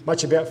knew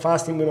much about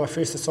fasting when I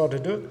first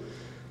decided to do it.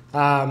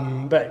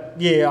 But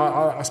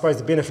I suppose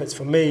the benefits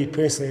for me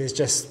personally is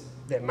just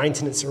that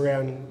maintenance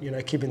around,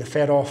 keeping the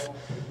fat off,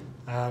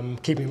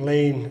 keeping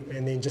lean,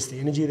 and then just the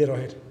energy that I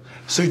had.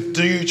 So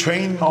do you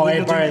train?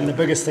 And the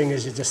biggest thing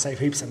is you just save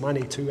heaps of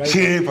money too. Hard.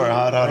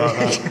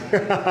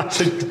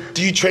 So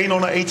do you train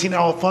on an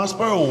 18-hour fast,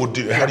 bro, or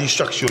how do you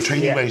structure your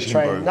training regime,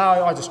 bro?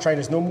 No, I just train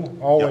as normal.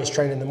 I always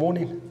train in the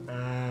morning.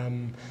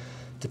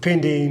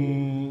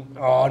 Depending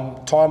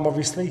on time,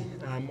 obviously,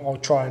 I'll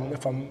try and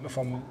if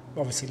I'm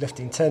obviously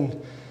lifting tin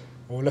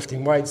or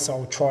lifting weights,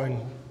 I'll try and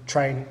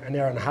train an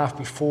hour and a half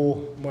before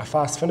my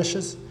fast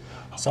finishes,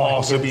 so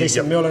I can get a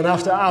decent meal in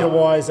after.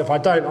 Otherwise, if I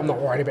don't, I'm not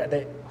worried about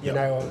that.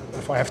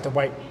 If I have to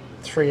wait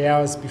 3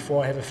 hours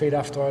before I have a feed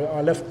after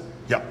I lift,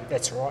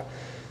 that's all right.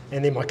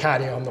 And then my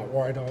cardio, I'm not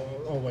worried. I'll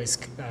always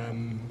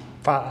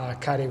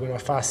cardio when I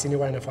fast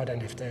anyway, and if I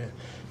don't have to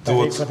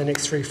eat for the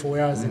next 3-4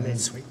 hours, then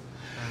that's sweet.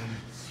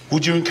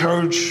 Would you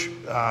encourage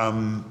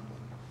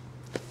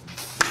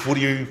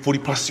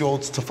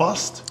 40-plus-year-olds to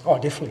fast? Oh,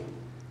 definitely.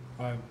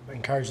 I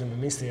encourage them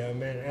immensely,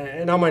 man.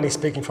 And I'm only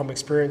speaking from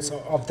experience.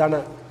 I've done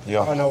it.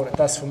 I know what it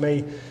does for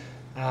me.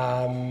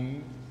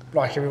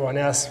 Like everyone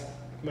else,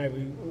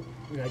 maybe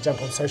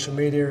jump on social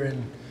media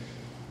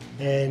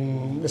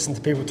and listen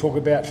to people talk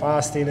about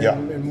fasting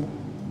and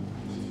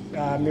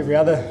every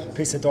other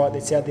piece of diet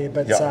that's out there.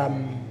 But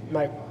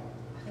mate,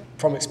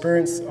 from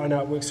experience, I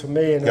know it works for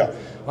me, and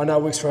I know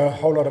it works for a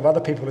whole lot of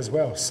other people as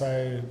well.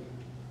 So,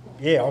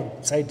 I'd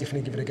say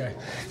definitely give it a go.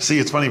 See,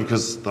 it's funny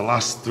because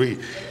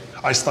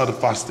I started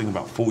fasting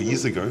about 4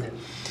 years ago,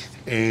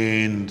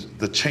 and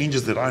the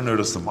changes that I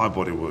noticed in my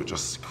body were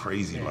just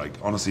crazy. Like,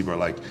 honestly, bro,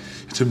 like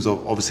in terms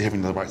of obviously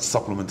having the right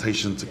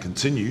supplementation to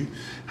continue,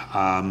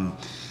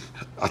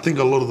 I think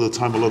a lot of the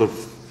time, a lot of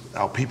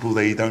our people,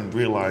 they don't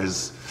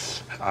realize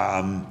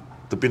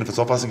the benefits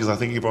of fasting, because I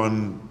think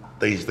everyone,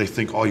 they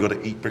think, you got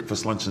to eat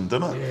breakfast, lunch and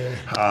dinner,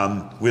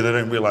 where they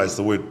don't realize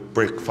the word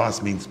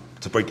breakfast means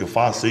to break your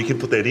fast, so you can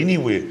put that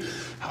anywhere.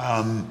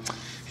 And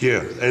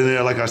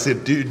like I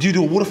said, do you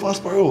do a water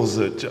fast, bro, or is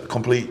it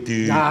complete?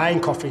 I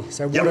ain't coffee,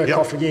 so water,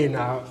 coffee,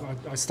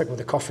 I stick with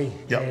the coffee,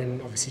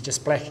 and obviously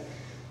just black.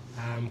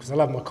 because I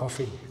love my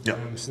coffee. Yeah.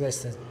 So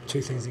that's the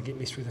two things that get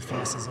me through the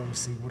fast is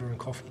obviously water and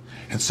coffee.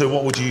 And so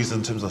what would you use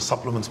in terms of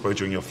supplements, bro,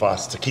 during your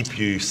fast to keep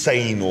you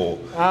sane or?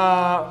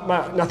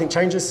 Nothing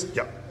changes.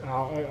 Yeah.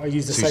 I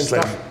use the same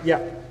stuff. Yeah.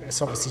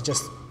 It's obviously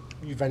just,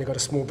 you've only got a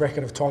small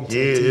bracket of time to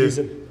use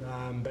it.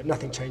 But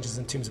nothing changes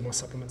in terms of my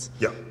supplements.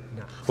 Yeah.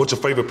 No. What's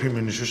your favourite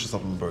premium nutrition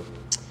supplement, bro?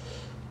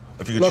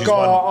 If you could Look, choose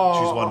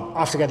one. I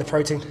have to go the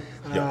protein,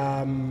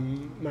 Yeah.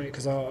 mate,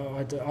 because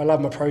I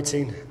love my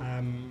protein.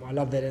 I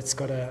love that it's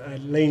got a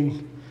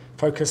lean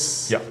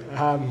focus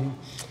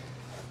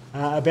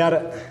about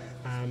it.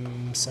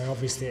 So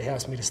obviously it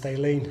helps me to stay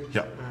lean.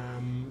 Yeah.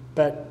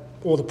 But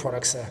all the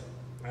products are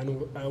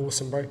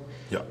awesome, bro.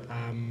 Yeah.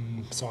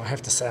 So I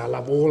have to say I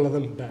love all of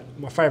them, but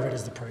my favourite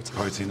is the protein.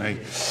 Protein, eh?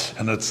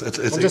 And it's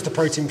I'm just a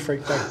protein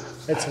freak, though.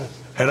 That's all.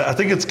 And I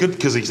think it's good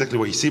because exactly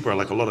what you see, bro.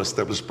 Like a lot of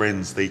established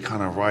brands, they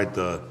kind of ride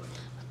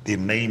their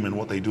name, and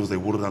what they do is they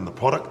water down the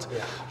product.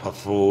 Yeah. But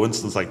for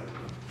instance, like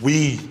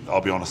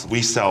I'll be honest,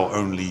 we sell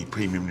only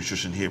premium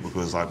nutrition here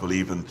because I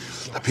believe in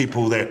the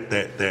people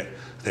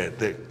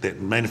that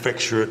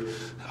manufacture it.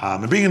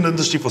 And being in the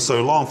industry for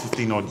so long,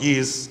 15 odd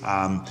years,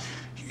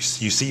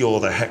 you see all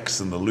the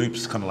hacks and the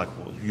loops, kind of like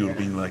what you've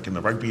been like in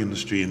the rugby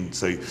industry, and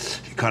so you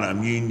kind of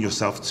immune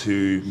yourself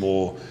to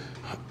more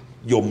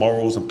your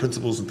morals and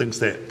principles and things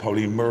that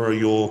probably mirror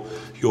your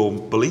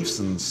beliefs.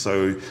 And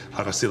so,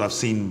 like I said, I've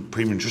seen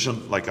premium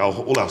nutrition, like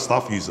all our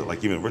staff use it,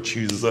 like even Rich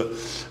uses it,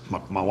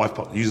 my wife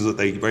uses it.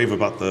 They rave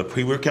about the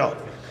pre-workout.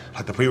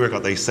 Like the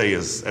pre-workout they say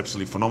is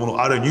absolutely phenomenal.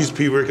 I don't use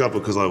pre-workout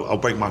because I'll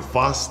break my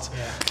fast.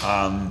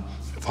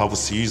 If I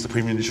was to use the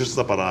premium nutrition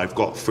stuff, but I've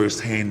got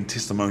first-hand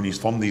testimonies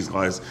from these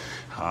guys,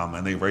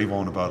 and they rave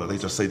on about it. They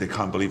just say they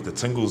can't believe the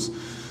tingles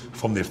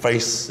from their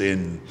face,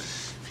 and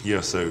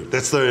so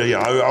that's I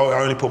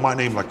only put my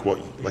name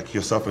like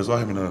yourself as well,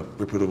 having a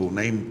reputable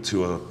name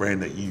to a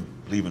brand that you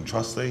believe and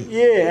trust.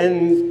 Yeah,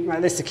 and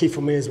mate, that's the key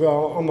for me as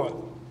well. I'm not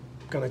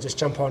going to just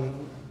jump on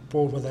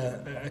board with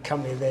a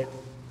company that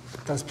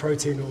does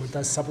protein or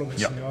does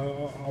supplements. Yep. You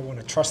know, I want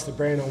to trust the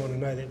brand. I want to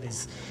know that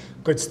there's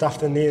good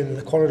stuff in there and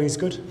the quality is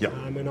good. Yep.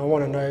 And I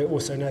want to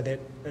also know that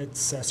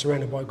it's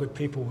surrounded by good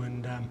people.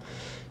 And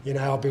you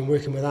know, I've been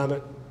working with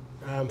Amit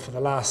for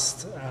the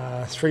last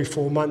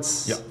 3-4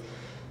 months. Yep.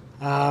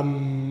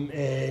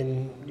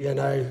 And you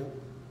know,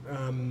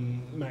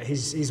 mate,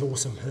 he's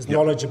awesome. His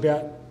knowledge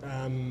about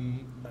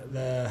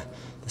the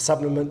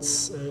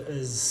supplements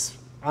is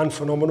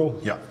unphenomenal.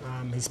 Yeah.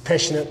 He's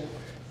passionate.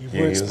 He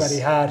works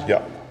bloody hard.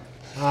 Yeah.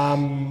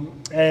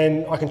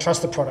 And I can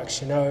trust the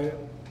products. You know,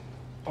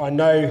 I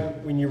know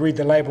when you read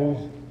the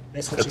label,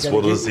 that's what you're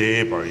going to get. That's what it is,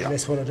 yeah, bro. Yeah. And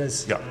that's what it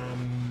is. Yeah.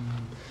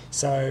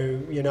 So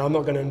you know, I'm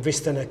not going to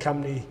invest in a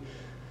company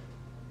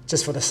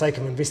just for the sake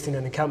of investing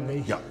in a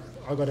company. Yeah.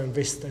 I've got to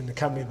invest in a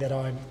company that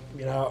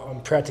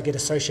I'm proud to get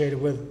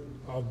associated with.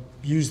 I've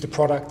used the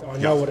product. I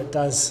know what it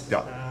does.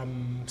 Yeah.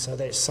 So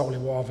that's solely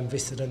why I've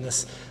invested in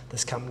this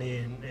company,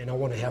 and I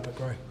want to help it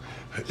grow.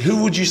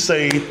 Who would you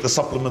say the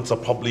supplements are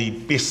probably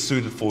best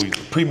suited for?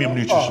 Premium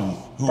nutrition.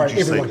 Who would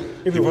you say?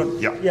 Everyone.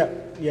 Yeah.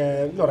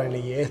 Yeah. Not only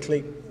your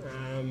athlete,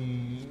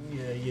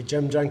 your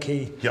gym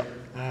junkie. Yeah.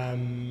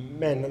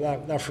 Man,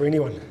 they're for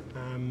anyone.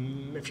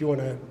 If you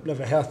want to live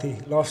a healthy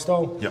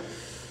lifestyle. Yeah.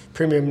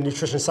 Premium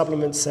nutrition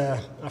supplements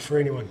are for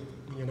anyone.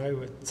 You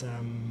know,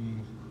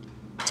 I'm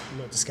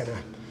not just going to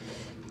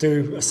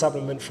do a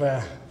supplement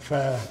for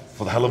the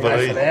hell of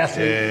it, for the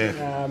athlete.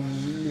 Yeah.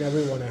 You know,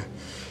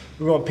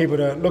 we want people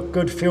to look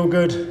good, feel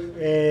good,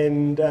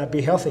 and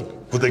be healthy.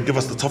 Would they give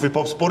us the toffee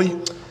pops body?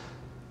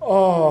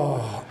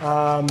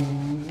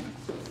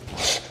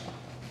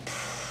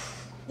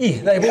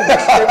 Yeah, they will.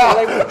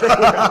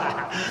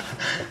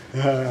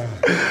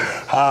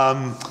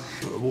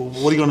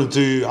 What are you going to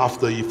do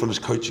after you finish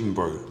coaching,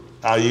 bro?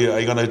 Are you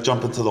going to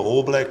jump into the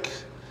All Black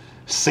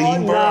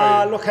scene, bro?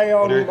 Nah, look, hey,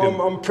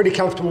 I'm pretty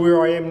comfortable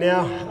where I am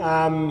now.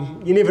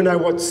 You never know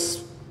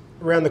what's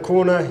around the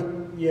corner.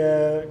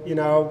 You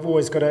know, I've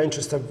always got an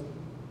interest of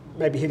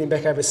maybe heading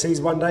back overseas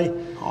one day,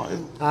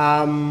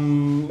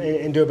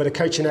 and do a bit of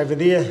coaching over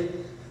there.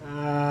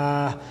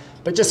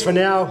 But just for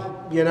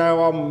now, you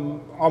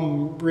know,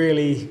 I'm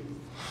really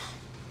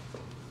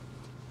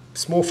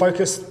small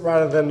focused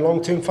rather than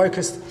long-term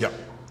focused. Yeah.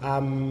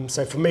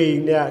 So for me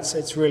now,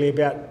 it's really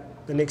about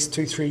the next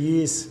 2-3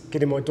 years,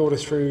 getting my daughter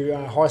through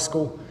high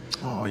school.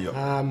 Oh,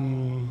 yeah.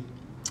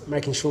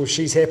 Making sure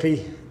she's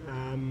happy,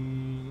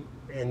 and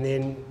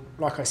then,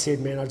 like I said,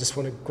 man, I just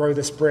want to grow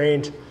this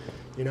brand.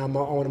 You know, I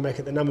want to make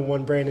it the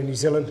 #1 brand in New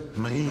Zealand,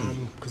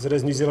 because it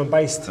is New Zealand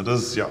based. It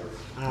is, yeah.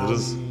 It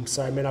is.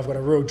 So, man, I've got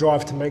a real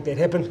drive to make that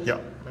happen. Yeah.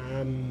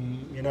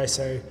 You know,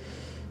 so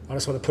I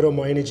just want to put all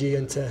my energy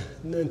into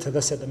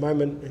this at the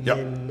moment, and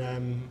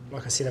then,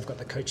 like I said, I've got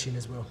the coaching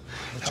as well,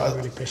 which I'm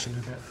really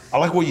passionate about. I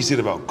like what you said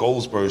about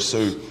goals, bro.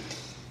 So,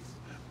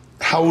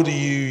 how do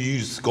you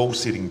use goal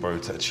setting, bro,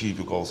 to achieve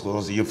your goals?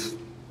 Because you've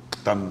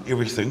done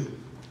everything,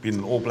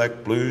 been All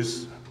Black,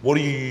 Blues. What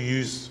do you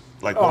use?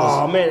 Like,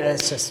 man,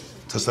 it's just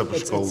to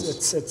establish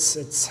goals.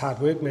 It's hard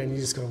work, man. You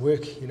just got to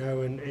work, you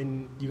know,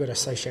 and you got to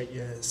associate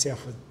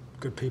yourself with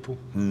good people.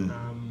 You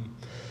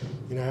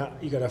know,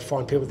 you got to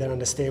find people that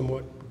understand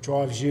what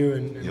drives you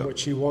and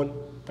what you want,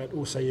 but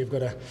also you've got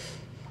to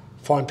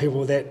find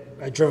people that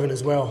are driven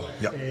as well.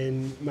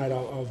 And mate,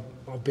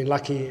 I've been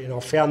lucky and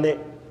I've found that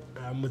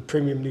with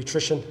premium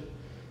nutrition.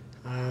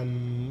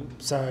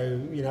 So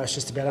you know, it's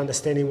just about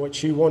understanding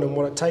what you want and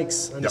what it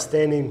takes,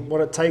 understanding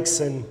what it takes,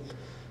 and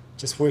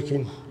just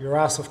working your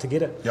ass off to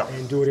get it,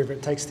 and do whatever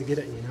it takes to get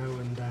it. You know,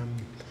 and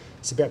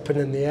it's about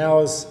putting in the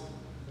hours.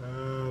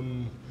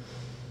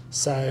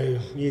 So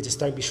yeah, just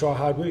don't be shy,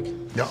 hard work.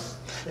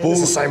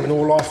 It's the same in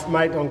all life,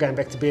 mate. I'm going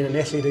back to being an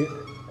athlete.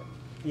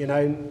 You know,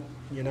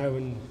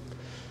 and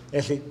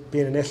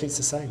being an athlete's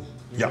the same.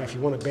 You know, if you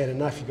want it bad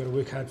enough, you've got to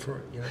work hard for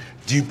it. You know.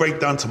 Do you break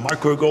down to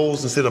micro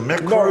goals instead of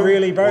macro? Not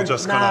really, bro. Or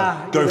just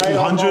kind of go full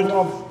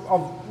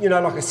 100? You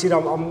know, like I said,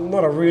 I'm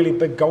not a really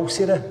big goal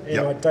setter,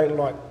 and I don't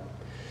like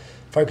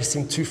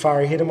focusing too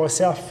far ahead of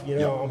myself. You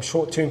know, I'm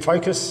short-term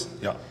focused.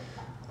 You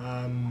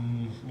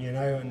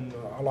know, and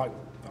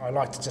I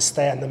like to just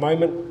stay in the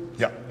moment.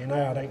 You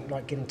know, I don't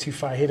like getting too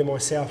far ahead of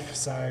myself.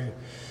 So,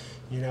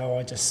 you know,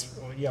 I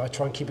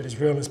try and keep it as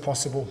real as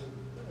possible.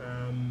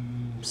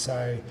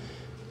 So,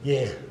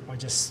 yeah, I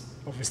just,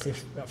 obviously,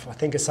 if I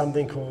think of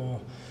something,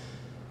 or,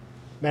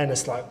 man,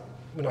 it's like,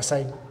 when I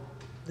say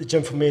the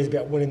gym for me is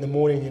about winning the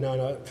morning, you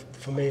know, and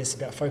for me it's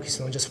about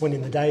focusing on just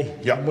winning the day,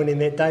 and winning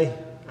that day.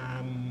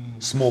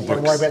 Small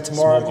bricks. Don't worry about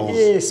tomorrow. Small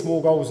goals.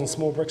 Small goals and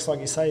small bricks, like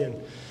you say,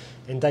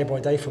 and day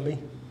by day for me.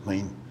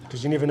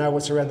 Because you never know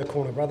what's around the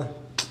corner, brother.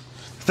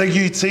 Thank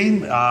you,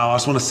 team. I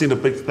just want to send a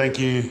big thank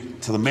you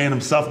to the man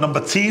himself, number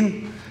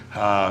 10,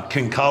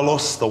 King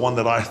Carlos, the one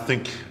that I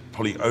think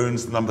probably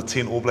owns the number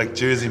 10 All Black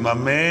jersey, my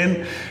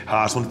man.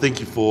 I just want to thank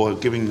you for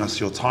giving us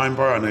your time,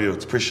 bro. I know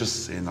it's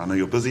precious and I know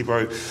you're busy,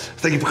 bro.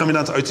 Thank you for coming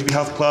down to OTB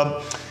Health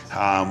Club.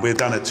 We're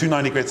down at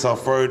 290 Great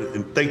South Road,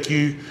 and thank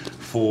you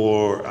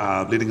for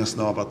letting us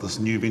know about this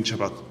new venture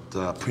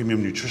about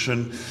premium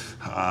nutrition.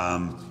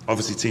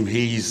 Obviously, team,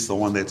 he's the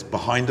one that's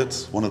behind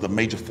it, one of the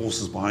major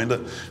forces behind it,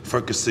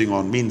 focusing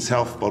on men's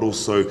health, but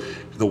also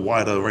the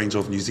wider range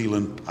of New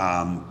Zealand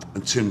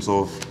in terms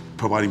of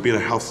providing better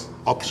health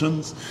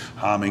options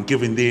and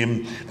giving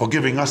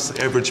us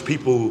average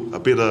people a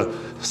better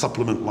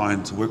supplement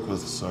line to work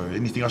with. So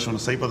anything else you want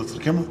to say, brother, to the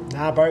camera?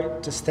 Nah,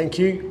 bro, just thank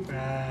you.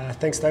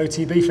 Thanks to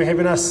OTB for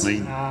having us.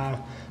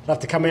 Love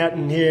to come out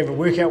and have a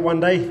workout one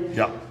day.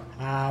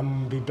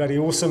 Be bloody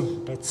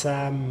awesome. But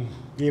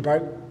yeah, bro,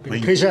 been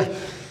a pleasure.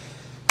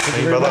 Thank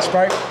you very much,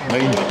 bro.